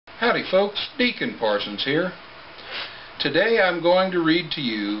Howdy folks, Deacon Parsons here. Today I'm going to read to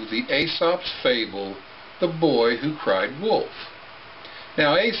you the Aesop's fable, The Boy Who Cried Wolf.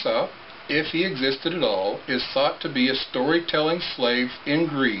 Now Aesop, if he existed at all, is thought to be a storytelling slave in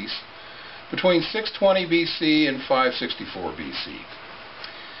Greece between 620 BC and 564 BC.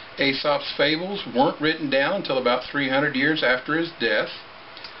 Aesop's fables weren't written down until about 300 years after his death.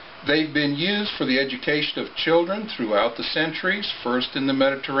 They've been used for the education of children throughout the centuries, first in the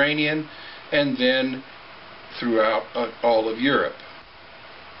Mediterranean and then throughout all of Europe.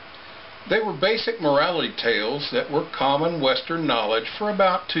 They were basic morality tales that were common Western knowledge for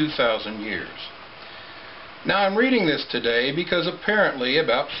about 2,000 years. Now I'm reading this today because apparently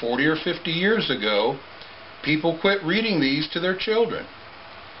about 40 or 50 years ago, people quit reading these to their children.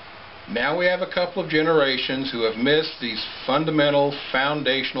 Now we have a couple of generations who have missed these fundamental,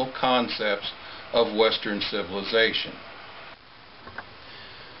 foundational concepts of Western civilization.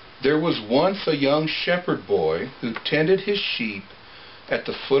 There was once a young shepherd boy who tended his sheep at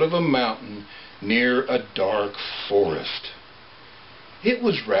the foot of a mountain near a dark forest. It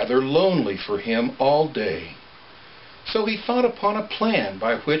was rather lonely for him all day, so he thought upon a plan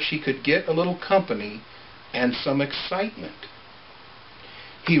by which he could get a little company and some excitement.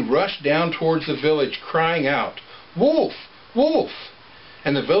 He rushed down towards the village crying out, "Wolf! Wolf!"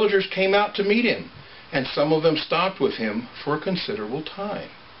 And the villagers came out to meet him, and some of them stopped with him for a considerable time.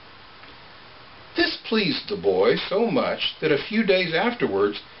 This pleased the boy so much that a few days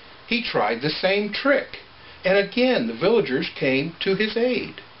afterwards he tried the same trick, and again the villagers came to his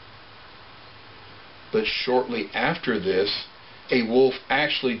aid. But shortly after this, a wolf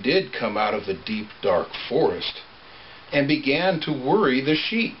actually did come out of the deep dark forest and began to worry the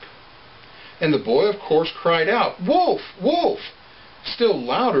sheep. And the boy of course cried out, "Wolf! Wolf!" still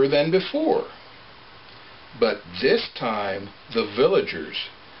louder than before. But this time the villagers,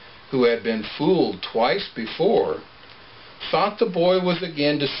 who had been fooled twice before, thought the boy was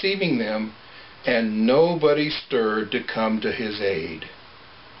again deceiving them, and nobody stirred to come to his aid.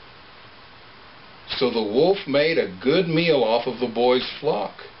 So the wolf made a good meal off of the boy's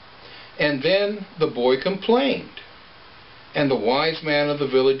flock, and then the boy complained. And the wise man of the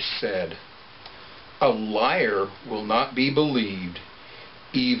village said, "A liar will not be believed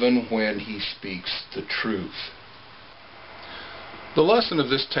even when he speaks the truth." The lesson of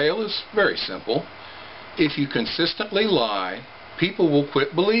this tale is very simple. If you consistently lie, people will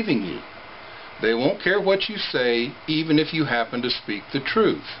quit believing you. They won't care what you say, even if you happen to speak the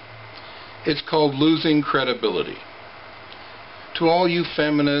truth. It's called losing credibility. To all you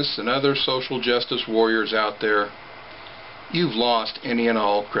feminists and other social justice warriors out there, you've lost any and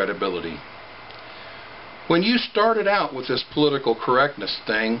all credibility. When you started out with this political correctness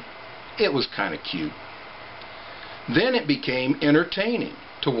thing, it was kind of cute. Then it became entertaining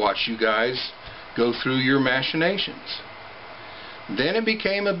to watch you guys go through your machinations. Then it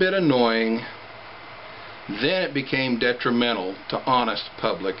became a bit annoying. Then it became detrimental to honest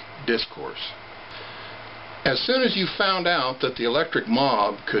public discourse. As soon as you found out that the electric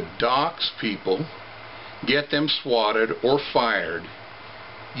mob could dox people, get them swatted or fired,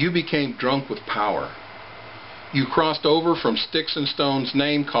 you became drunk with power. You crossed over from sticks and stones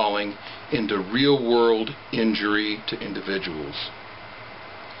name-calling into real-world injury to individuals.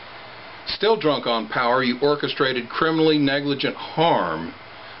 Still drunk on power, you orchestrated criminally negligent harm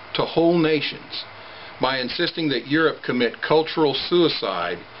to whole nations by insisting that Europe commit cultural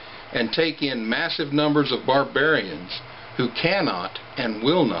suicide and take in massive numbers of barbarians who cannot and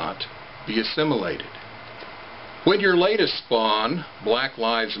will not be assimilated. When your latest spawn, Black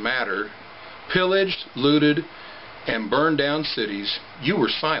Lives Matter, pillaged, looted, and burned down cities, you were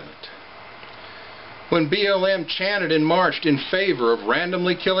silent. When BLM chanted and marched in favor of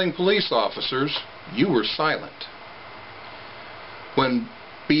randomly killing police officers, you were silent. When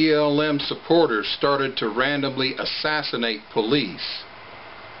BLM supporters started to randomly assassinate police,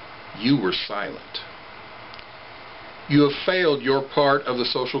 you were silent. You have failed your part of the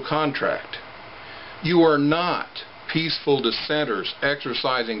social contract. You are not peaceful dissenters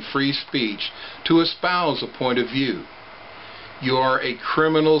exercising free speech to espouse a point of view. You are a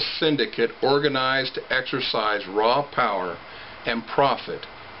criminal syndicate organized to exercise raw power and profit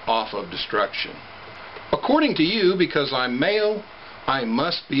off of destruction. According to you, because I'm male, I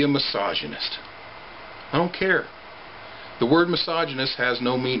must be a misogynist. I don't care. The word misogynist has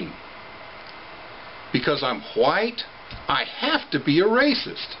no meaning. Because I'm white, I have to be a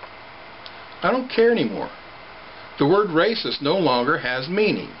racist. I don't care anymore. The word racist no longer has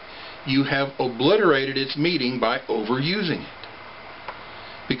meaning. You have obliterated its meaning by overusing it.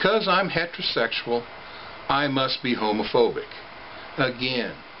 Because I'm heterosexual, I must be homophobic.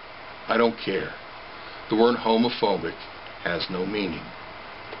 Again, I don't care. The word homophobic has no meaning.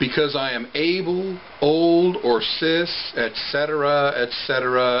 Because I am able, old, or cis, etc.,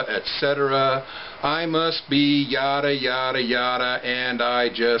 etc., etc., I must be yada, yada, yada, and I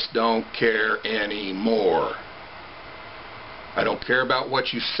just don't care anymore. I don't care about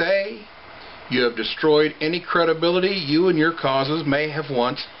what you say. You have destroyed any credibility you and your causes may have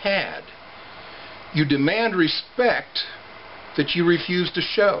once had. You demand respect that you refuse to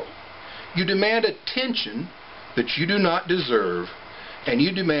show. You demand attention that you do not deserve. And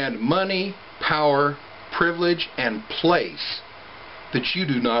you demand money, power, privilege, and place that you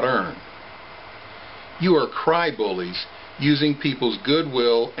do not earn. You are cry-bullies using people's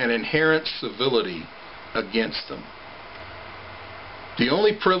goodwill and inherent civility against them. The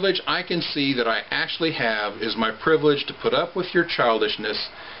only privilege I can see that I actually have is my privilege to put up with your childishness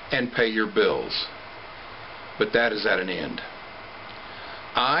and pay your bills. But that is at an end.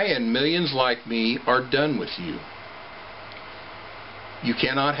 I and millions like me are done with you. You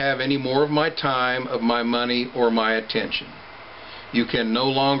cannot have any more of my time, of my money, or my attention. You can no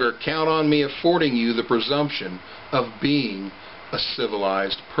longer count on me affording you the presumption of being a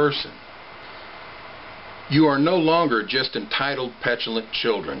civilized person. You are no longer just entitled, petulant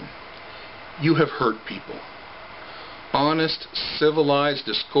children. You have hurt people. Honest, civilized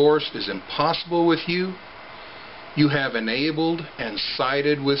discourse is impossible with you. You have enabled and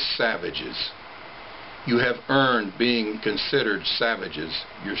sided with savages. You have earned being considered savages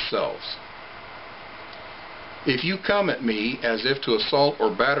yourselves. If you come at me as if to assault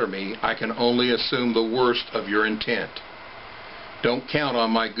or batter me, I can only assume the worst of your intent. Don't count on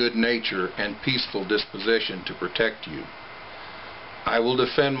my good nature and peaceful disposition to protect you. I will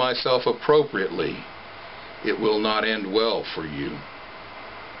defend myself appropriately. It will not end well for you.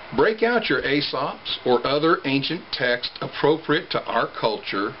 Break out your Aesops or other ancient text appropriate to our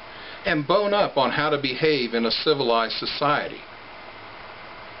culture and bone up on how to behave in a civilized society.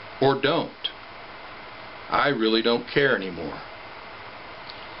 Or don't. I really don't care anymore.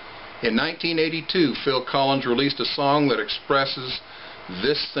 In 1982, Phil Collins released a song that expresses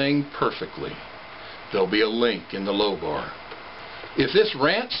this thing perfectly. There'll be a link in the low bar. If this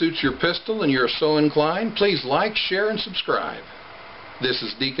rant suits your pistol and you're so inclined, please like, share, and subscribe. This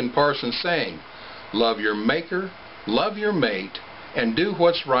is Deacon Parsons saying, love your maker, love your mate, and do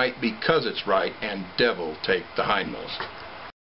what's right because it's right, and devil take the hindmost.